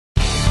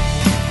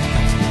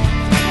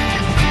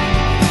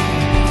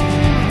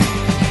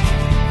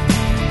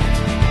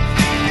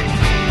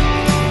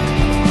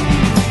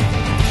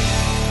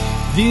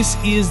This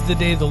is the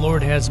day the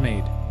Lord has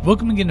made.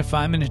 Welcome again to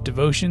 5-Minute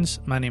Devotions.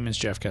 My name is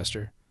Jeff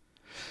Kester.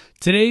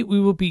 Today we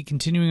will be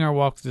continuing our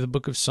walk through the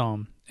book of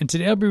Psalm, and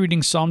today I'll be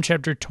reading Psalm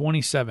chapter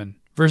 27,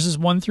 verses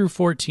 1 through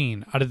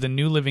 14 out of the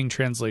New Living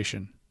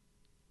Translation.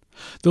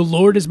 The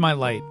Lord is my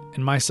light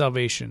and my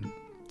salvation,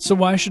 so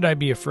why should I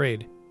be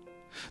afraid?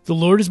 The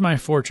Lord is my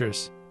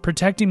fortress,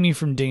 protecting me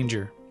from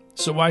danger,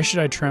 so why should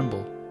I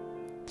tremble?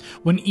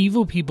 When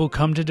evil people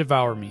come to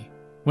devour me,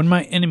 when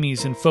my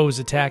enemies and foes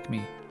attack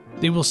me,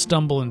 they will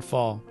stumble and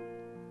fall.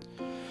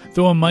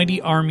 Though a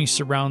mighty army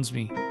surrounds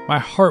me, my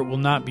heart will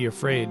not be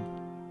afraid.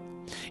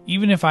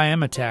 Even if I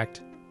am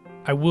attacked,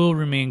 I will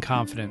remain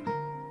confident.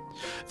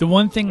 The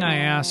one thing I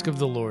ask of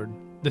the Lord,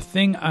 the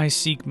thing I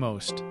seek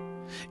most,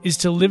 is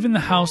to live in the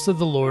house of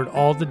the Lord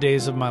all the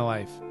days of my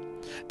life,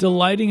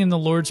 delighting in the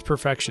Lord's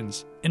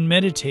perfections and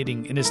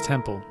meditating in his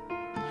temple.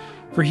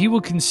 For he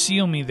will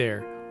conceal me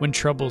there when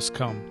troubles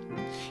come.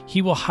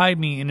 He will hide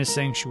me in his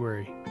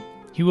sanctuary.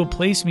 He will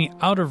place me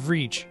out of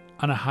reach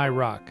on a high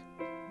rock.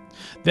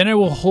 Then I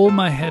will hold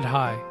my head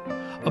high,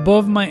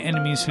 above my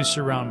enemies who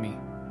surround me.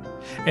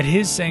 At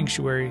his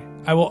sanctuary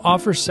I will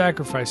offer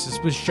sacrifices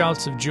with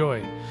shouts of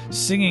joy,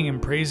 singing and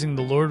praising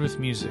the Lord with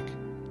music.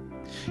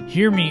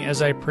 Hear me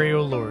as I pray,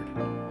 O Lord.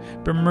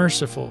 Be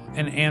merciful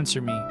and answer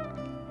me.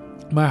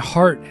 My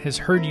heart has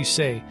heard you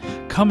say,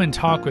 "Come and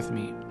talk with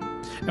me."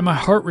 And my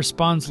heart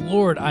responds,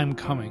 "Lord, I am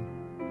coming."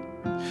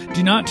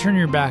 Do not turn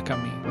your back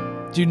on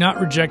me. Do not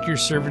reject your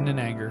servant in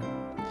anger.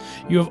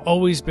 You have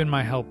always been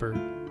my helper.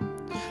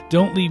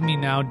 Don't leave me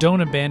now.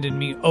 Don't abandon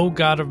me, O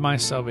God of my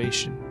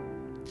salvation.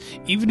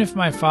 Even if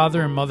my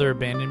father and mother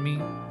abandon me,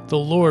 the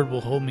Lord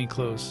will hold me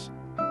close.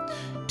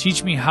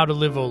 Teach me how to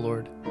live, O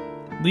Lord.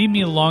 Lead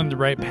me along the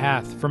right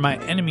path, for my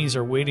enemies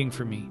are waiting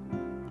for me.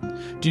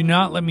 Do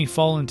not let me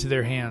fall into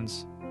their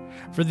hands,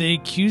 for they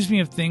accuse me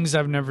of things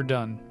I've never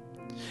done.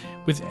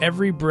 With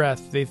every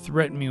breath they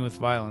threaten me with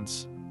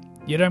violence.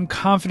 Yet I'm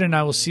confident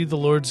I will see the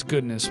Lord's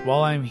goodness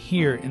while I am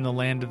here in the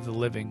land of the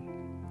living.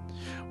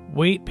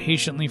 Wait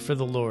patiently for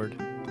the Lord.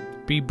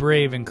 Be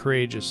brave and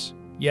courageous.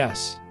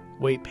 Yes,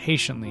 wait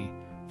patiently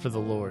for the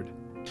Lord.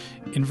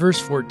 In verse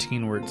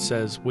 14 where it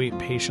says, wait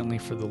patiently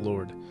for the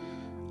Lord,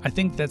 I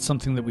think that's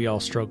something that we all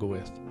struggle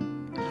with.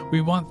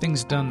 We want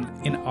things done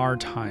in our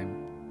time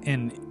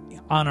and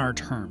on our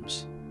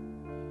terms.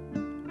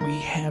 We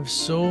have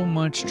so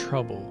much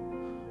trouble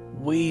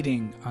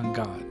waiting on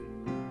God.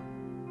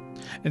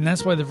 And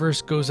that's why the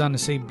verse goes on to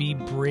say, be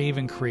brave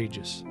and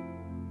courageous.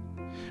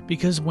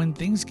 Because when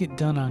things get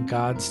done on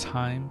God's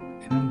time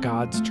and on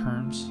God's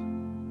terms,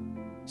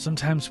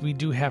 sometimes we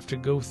do have to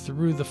go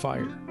through the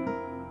fire.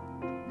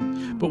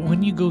 But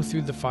when you go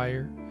through the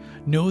fire,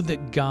 know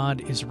that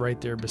God is right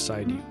there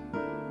beside you.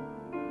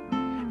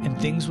 And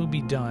things will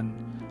be done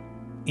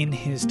in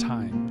his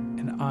time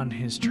and on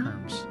his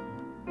terms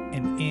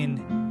and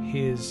in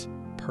his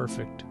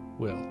perfect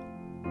will.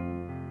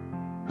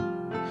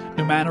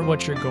 No matter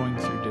what you're going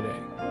through today,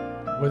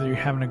 whether you're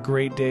having a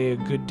great day, a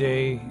good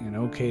day, an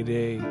okay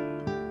day,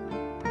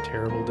 a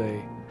terrible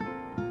day,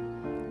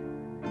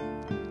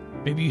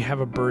 maybe you have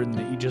a burden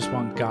that you just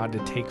want God to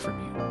take from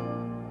you.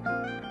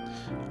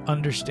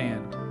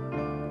 Understand,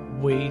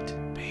 wait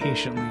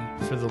patiently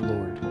for the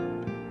Lord.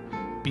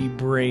 Be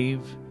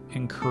brave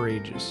and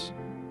courageous.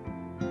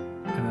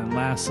 And then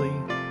lastly,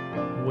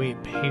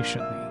 wait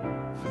patiently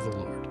for the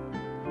Lord.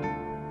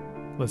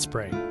 Let's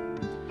pray.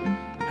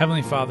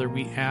 Heavenly Father,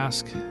 we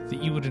ask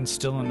that you would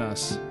instill in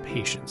us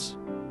patience.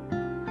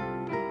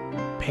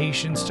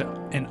 Patience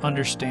and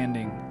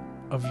understanding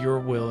of your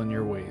will and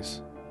your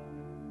ways.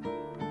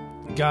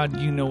 God,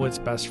 you know what's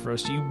best for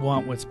us. You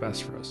want what's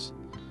best for us.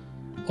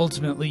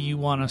 Ultimately, you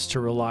want us to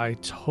rely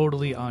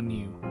totally on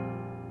you.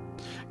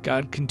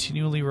 God,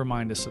 continually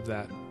remind us of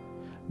that.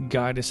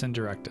 Guide us and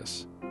direct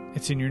us.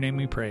 It's in your name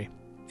we pray.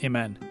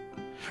 Amen.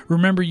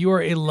 Remember, you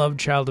are a loved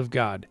child of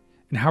God.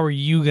 And how are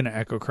you going to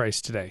echo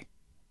Christ today?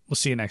 We'll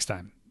see you next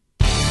time.